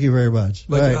 Thank you very much.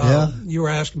 But Right, you were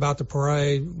asking about the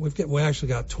parade. We actually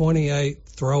got 28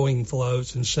 throwing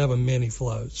floats and 7 mini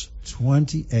floats.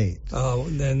 28.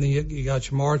 Then you got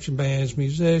your marching bands,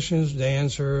 musicians,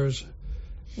 dancers,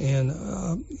 and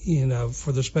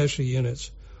for the special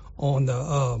units on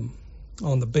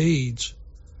the beads,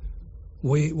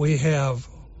 we have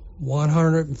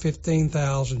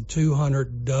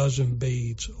 115,200 dozen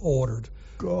beads ordered.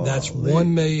 Golly. That's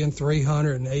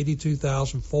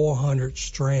 1,382,400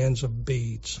 strands of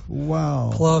beads.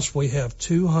 Wow. Plus, we have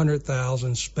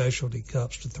 200,000 specialty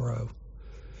cups to throw.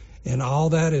 And all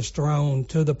that is thrown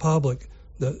to the public.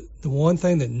 The one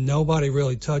thing that nobody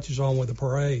really touches on with the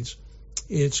parades,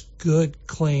 it's good,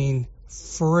 clean,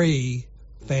 free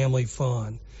family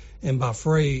fun. And by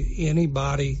free,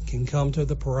 anybody can come to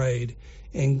the parade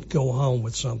and go home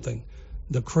with something.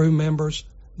 The crew members,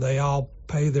 they all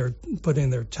put in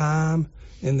their time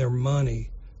and their money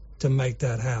to make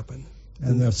that happen.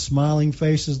 And the smiling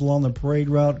faces along the parade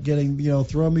route, getting,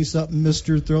 throw me something,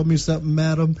 mister, throw me something,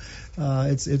 madam.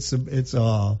 I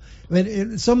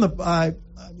mean,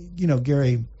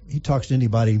 Gary, he talks to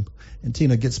anybody, and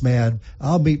Tina gets mad.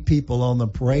 I'll meet people on the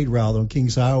parade route on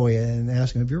Kings Highway and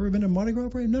ask them, have you ever been to Mardi Gras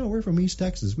parade? No, we're from East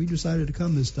Texas. We decided to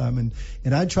come this time.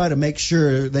 And I try to make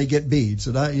sure they get beads.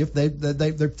 And if they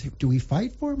do we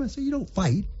fight for them? I say, you don't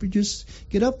fight. We just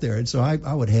get up there. And so I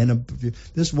would hand them,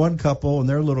 this one couple and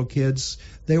their little kids,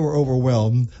 they were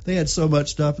overwhelmed. They had so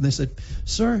much stuff. And they said,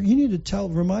 sir, you need to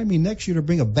remind me next year to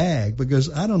bring a bag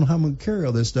because I don't know how I'm going to carry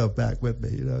all this stuff back with me.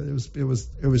 It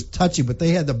was touchy, but they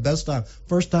had the best time,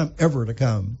 first time ever to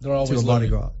come They're always to a Mardi loaded.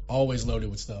 Gras. Always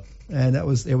loaded with stuff. And it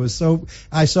was so,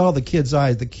 I saw the kids'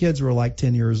 eyes. The kids were like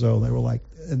 10 years old. They were like,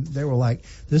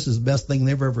 this is the best thing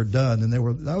they've ever done. And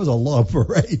that was a long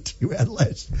parade you had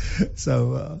last.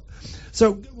 So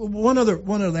one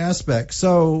other aspect.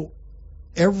 So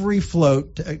every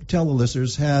float, tell the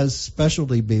listeners, has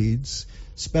specialty beads,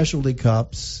 specialty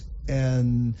cups,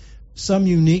 and some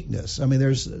uniqueness. I mean,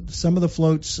 there's some of the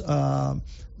floats, I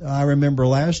remember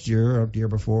last year or the year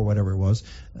before, whatever it was,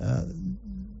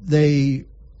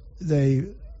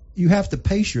 you have to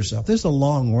pace yourself. This is a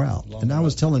long route. I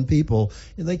was telling people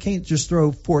they can't just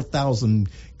throw 4,000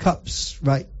 cups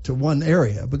right to one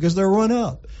area because they're run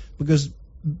up. Because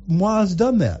Moi's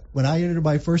done that. When I entered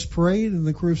my first parade in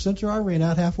the Krewe Centaur, I ran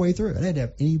out halfway through. I didn't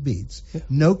have any beads,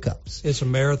 no cups. It's a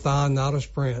marathon, not a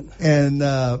sprint. And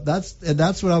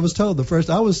that's what I was told. The first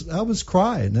I was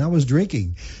crying and I was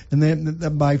drinking, and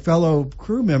then my fellow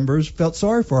crew members felt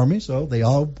sorry for me, so they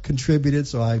all contributed.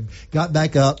 So I got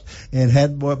back up and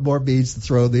had more beads to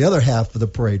throw the other half of the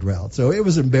parade route. So it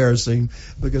was embarrassing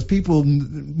because people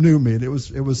knew me. And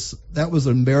that was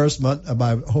an embarrassment of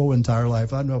my whole entire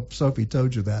life. I know Sophie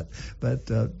told you that, but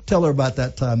tell her about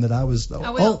that time that I was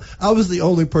the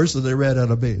only person that ran out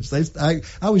of beads.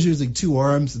 I was using two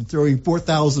arms and throwing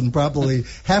 4,000 probably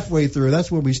halfway through.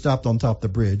 That's when we stopped on top of the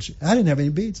bridge. I didn't have any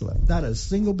beads left, not a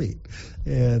single bead.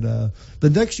 And the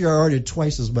next year I already did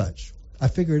twice as much. I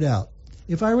figured out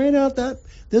if I ran out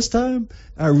this time,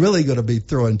 I'm really going to be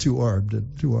throwing two armed.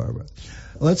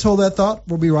 Let's hold that thought.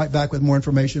 We'll be right back with more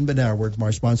information. But now, a word from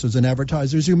our sponsors and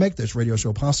advertisers who make this radio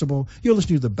show possible. You're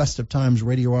listening to the Best of Times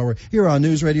Radio Hour here on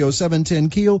News Radio 710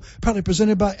 Keel, proudly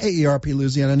presented by AARP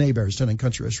Louisiana Neighbors, Town and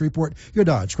Country of Shreveport, your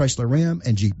Dodge, Chrysler, Ram,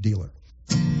 and Jeep dealer.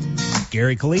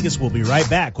 Gary Calligas will be right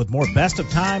back with more Best of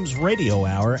Times Radio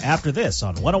Hour after this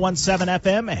on 101.7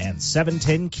 FM and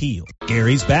 710 Keel.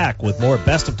 Gary's back with more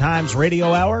Best of Times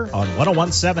Radio Hour on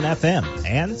 101.7 FM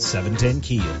and 710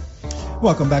 Keel.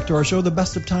 Welcome back to our show, the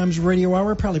Best of Times Radio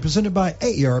Hour, proudly presented by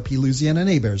AARP Louisiana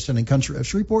Neighbors, Town and Country of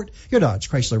Shreveport, your Dodge,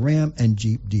 Chrysler, Ram, and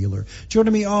Jeep dealer.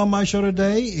 Joining me on my show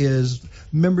today is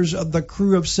members of the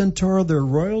Krewe of Centaur, their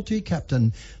royalty,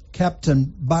 Captain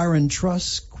Byron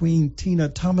Truss, Queen Tina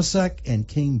Tomasek, and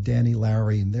King Danny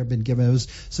Lowry. And they've been giving us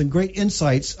some great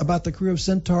insights about the Krewe of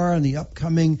Centaur and the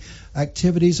upcoming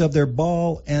activities of their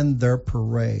ball and their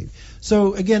parade.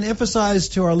 So, again, emphasize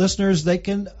to our listeners they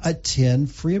can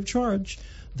attend free of charge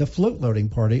the float loading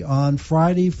party on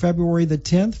Friday, February the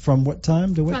 10th. From what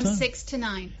time to what time? From 6 to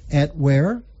 9. At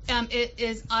where? It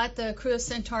is at the Krewe of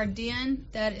Centaur Den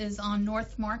that is on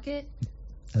North Market.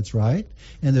 That's right.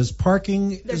 And there's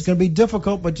parking. It's going to be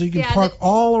difficult, but you can park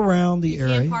all around the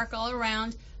area. You can park all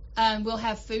around. We'll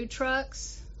have food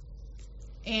trucks,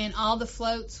 and all the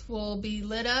floats will be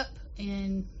lit up,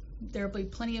 and there will be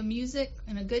plenty of music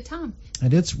and a good time.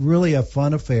 And it's really a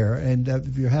fun affair. And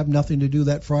if you have nothing to do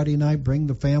that Friday night, bring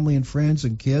the family and friends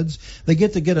and kids. They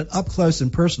get to get it up close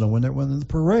and personal. When the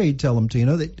parade, tell them,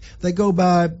 Tina, they go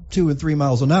by 2 and 3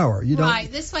 miles an hour.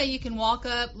 Right. This way you can walk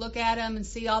up, look at them, and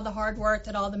see all the hard work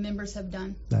that all the members have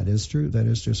done. That is true.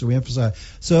 So we emphasize.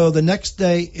 So the next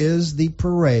day is the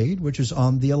parade, which is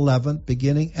on the 11th,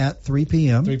 beginning at 3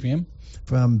 p.m. 3 p.m.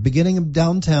 From beginning of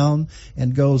downtown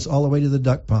and goes all the way to the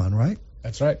duck pond, right?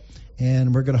 That's right.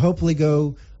 And we're going to hopefully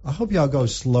go, I hope y'all go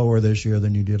slower this year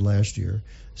than you did last year.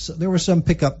 So there were some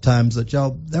pickup times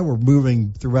that were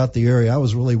moving throughout the area. I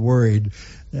was really worried.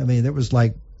 I mean, it was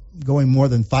like going more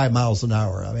than 5 miles an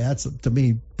hour. I mean, that's, to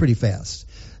me, pretty fast.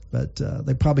 But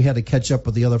they probably had to catch up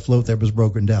with the other float that was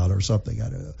broken down or something. I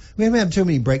don't know. We haven't had too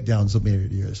many breakdowns in many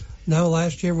years. No,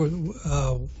 last year,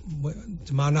 to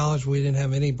my knowledge, we didn't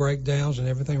have any breakdowns and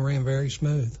everything ran very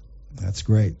smooth. That's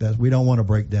great. We don't want to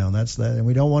break down. That's that, and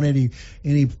we don't want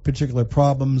any particular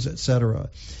problems, etc.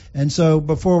 And so,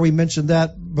 before we mention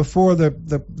that, before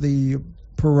the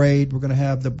parade, we're going to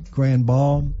have the grand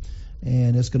ball,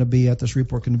 and it's going to be at the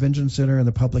Shreveport Convention Center, and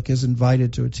the public is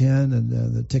invited to attend.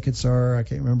 And the tickets are, I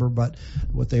can't remember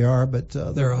what they are, but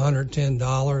they're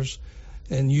 $110,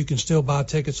 and you can still buy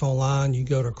tickets online. You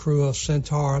go to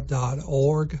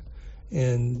kreweofcentaur.org.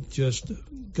 And just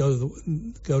go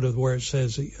to where it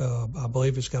says, I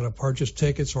believe it's got to purchase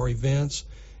tickets or events.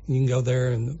 And you can go there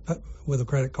and with a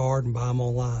credit card and buy them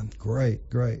online. Great.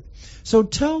 So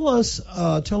tell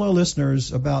our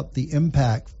listeners about the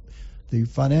impact, the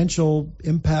financial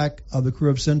impact of the Krewe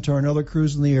of Centaur and other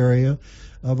crews in the area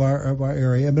of our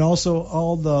area, but also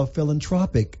all the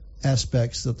philanthropic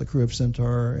aspects that the Krewe of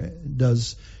Centaur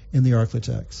does in the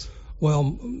Arklatex.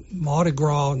 Well, Mardi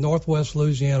Gras, Northwest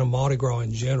Louisiana Mardi Gras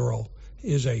in general,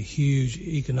 is a huge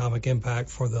economic impact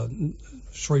for the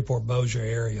Shreveport-Bossier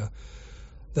area.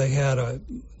 They had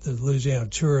the Louisiana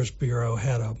Tourist Bureau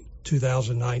had a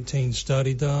 2019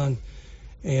 study done,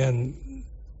 and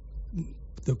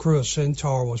the Krewe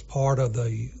Centaur was part of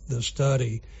the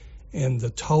study, and the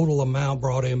total amount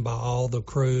brought in by all the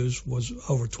crews was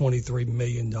over $23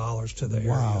 million to the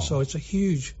area. So it's a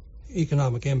huge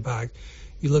economic impact.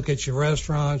 You look at your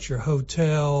restaurants, your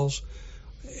hotels,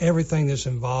 everything that's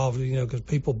involved, because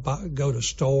people go to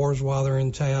stores while they're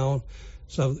in town.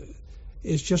 So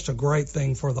it's just a great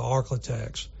thing for the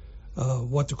architects.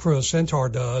 What the Krewe Centaur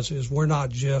does is we're not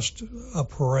just a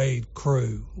parade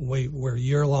crew. We're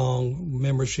year-long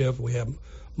membership. We have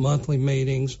monthly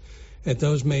meetings. At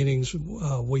those meetings,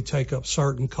 we take up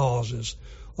certain causes.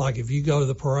 Like if you go to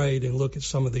the parade and look at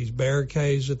some of these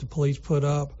barricades that the police put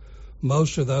up,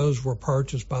 most of those were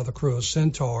purchased by the Krewe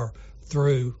Centaur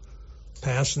through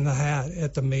passing the hat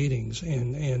at the meetings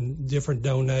and different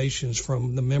donations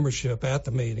from the membership at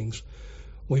the meetings.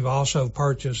 We've also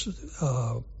purchased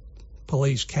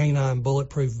police canine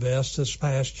bulletproof vests this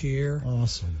past year.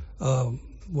 Awesome.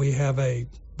 We have a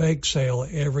bake sale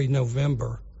every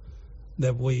November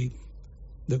that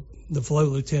the float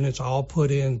lieutenants all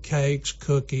put in cakes,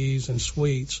 cookies, and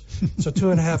sweets. It's a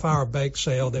 2.5-hour bake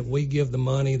sale that we give the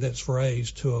money that's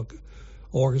raised to an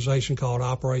organization called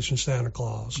Operation Santa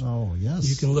Claus. Oh, yes.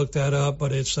 You can look that up,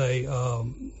 but it's an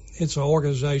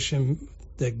organization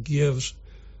that gives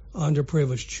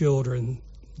underprivileged children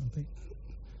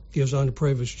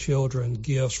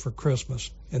gifts for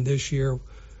Christmas. And this year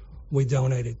we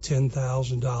donated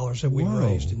 $10,000 that we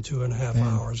raised in 2.5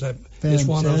 hours. It's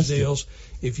one of those deals.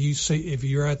 If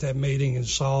you're at that meeting and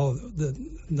saw the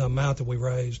amount that we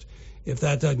raised, if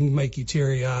that doesn't make you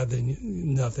teary-eyed, then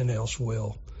nothing else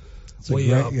will. It's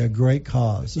a great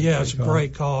cause. It's a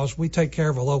great cause. We take care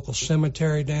of a local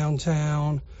cemetery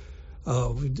downtown.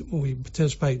 We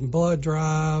participate in blood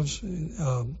drives.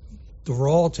 The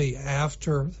royalty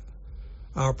after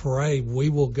our parade, we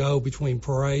will go between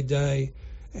parade day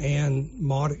and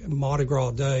Mardi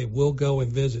Gras Day. We'll go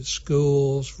and visit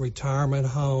schools, retirement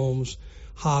homes,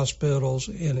 hospitals,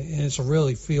 and it's a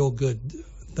really feel-good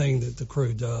thing that the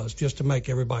crew does just to make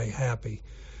everybody happy.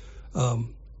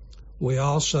 We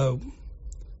also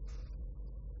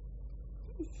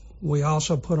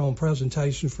put on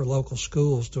presentations for local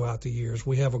schools throughout the years.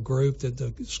 We have a group that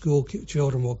the school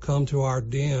children will come to our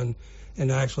den and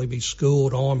actually be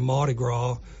schooled on Mardi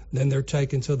Gras. Then they're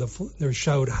taken they're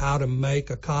showed how to make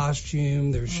a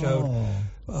costume. They're showed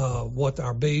what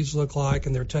our beads look like,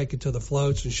 and they're taken to the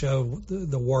floats and showed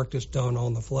the work that's done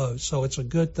on the floats. So it's a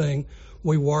good thing.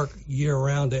 We work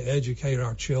year-round to educate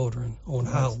our children on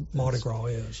how Mardi Gras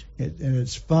is. And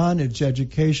it's fun, it's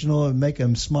educational, and make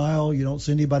them smile. You don't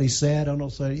see anybody sad. I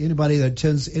don't see anybody that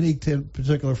attends any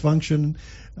particular function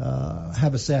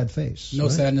have a sad face. No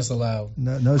sadness allowed.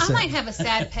 No I might have a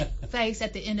sad face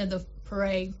at the end of the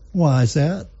parade. Why is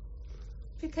that?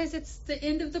 Because it's the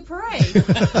end of the parade.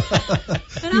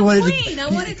 And I'm queen. I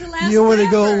want it to last You want forever.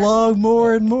 to go along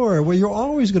more and more. Well, you're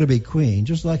always going to be queen,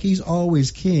 just like he's always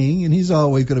king, and he's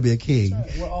always going to be a king.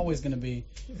 That's right. We're always going to be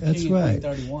That's king right. and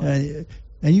Queen 31.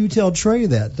 And you tell Trey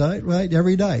that, right?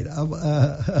 Every night.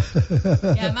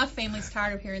 Yeah, my family's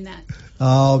tired of hearing that.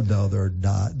 Oh, no, they're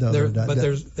not. No, they're not. But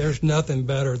there's nothing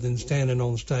better than standing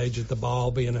on stage at the ball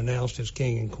being announced as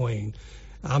king and queen.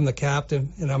 I'm the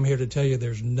captain, and I'm here to tell you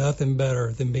there's nothing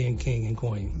better than being king and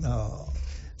queen. Oh.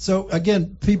 So,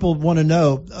 again, people want to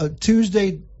know,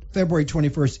 Tuesday, February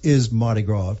 21st is Mardi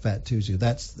Gras, Fat Tuesday.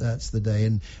 That's the day.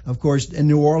 And, of course, in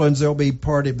New Orleans, they'll be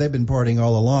they've been partying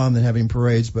all along and having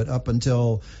parades, but up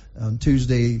until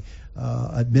Tuesday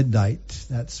at midnight,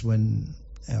 that's when,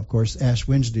 of course, Ash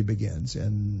Wednesday begins,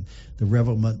 and the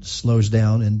revelement slows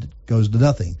down and goes to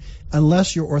nothing,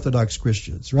 unless you're Orthodox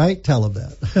Christians, right? Tell them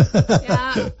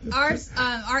that.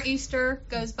 Yeah, our Easter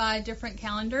goes by a different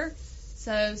calendar.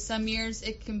 So some years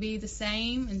it can be the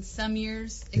same, and some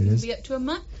years it can be up to a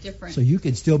month different. So you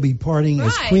can still be partying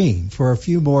as queen for a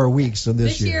few more weeks of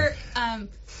this year. This year,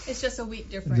 it's just a week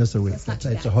different. Just a week.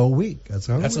 It's a whole week. That's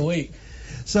a week.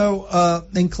 So,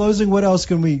 in closing, what else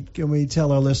can we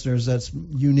tell our listeners that's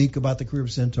unique about the Krewe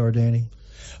Centaur, Danny?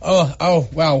 Oh,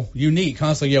 wow, unique,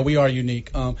 huh? So yeah, we are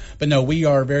unique. But no, we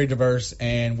are very diverse,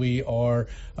 and we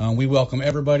welcome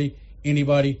everybody,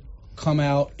 anybody. Come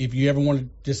out. If you ever want to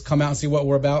just come out and see what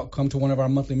we're about, come to one of our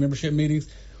monthly membership meetings.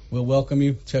 We'll welcome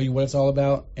you, tell you what it's all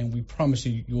about, and we promise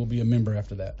you will be a member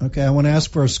after that. Okay, I want to ask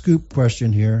for a scoop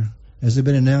question here. Has it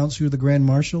been announced who the Grand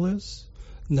Marshal is?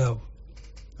 No.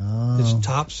 Oh. It's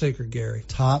top secret, Gary.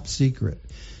 Top secret.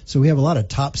 So we have a lot of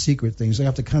top secret things. I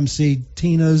have to come see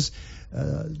Tina's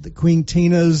the Queen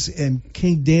Tina's and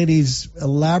King Danny's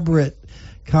elaborate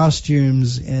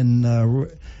costumes, and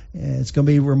it's going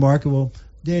to be remarkable.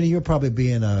 Danny, you'll probably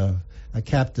be in a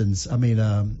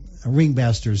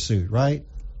ringmaster's suit, right?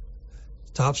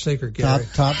 Top secret, Gary.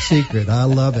 Top secret. I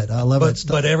love it.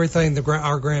 But everything,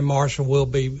 our Grand Marshal will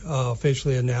be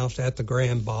officially announced at the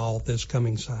Grand Ball this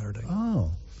coming Saturday.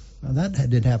 Oh, well, that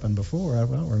did happen before. I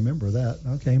don't remember that.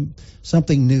 Okay,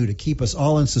 something new to keep us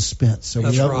all in suspense, so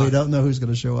we don't know who's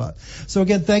going to show up. So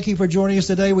again, thank you for joining us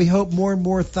today. We hope more and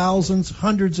more thousands,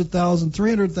 hundreds of thousands,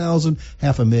 300,000,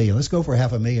 500,000. Let's go for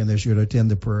 500,000 this year to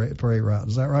attend the parade route.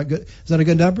 Is that right? Good. Is that a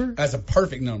good number? That's a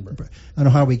perfect number. I don't know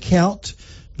how we count,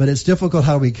 but it's difficult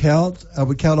how we count. I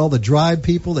would count all the drive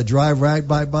people that drive right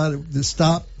by that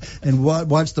stop and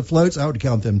watch the floats. I would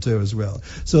count them too as well.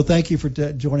 So thank you for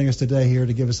joining us today here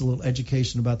to give us a little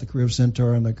education about the Crew of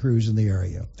Centaur and the cruise in the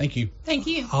area. Thank you. Thank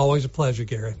you. Always a pleasure,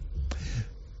 Gary.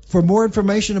 For more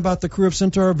information about the Crew of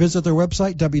Centaur, visit their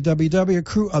website,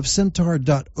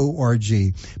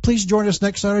 www.crewofcentaur.org. Please join us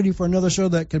next Saturday for another show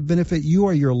that could benefit you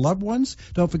or your loved ones.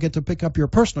 Don't forget to pick up your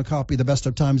personal copy of The Best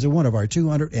of Times in one of our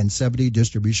 270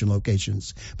 distribution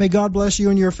locations. May God bless you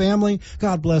and your family.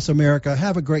 God bless America.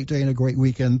 Have a great day and a great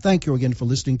weekend. Thank you again for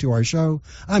listening to our show.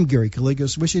 I'm Gary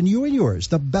Calligas, wishing you and yours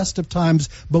the best of times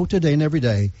both today and every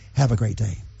day. Have a great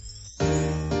day.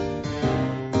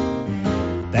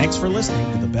 Thanks for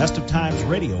listening to the Best of Times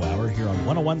Radio Hour here on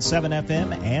 101.7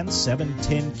 FM and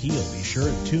 710 Keel. Be sure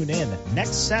to tune in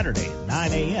next Saturday at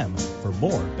 9 a.m. for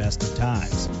more Best of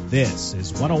Times. This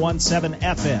is 101.7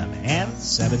 FM and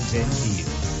 710 Keel.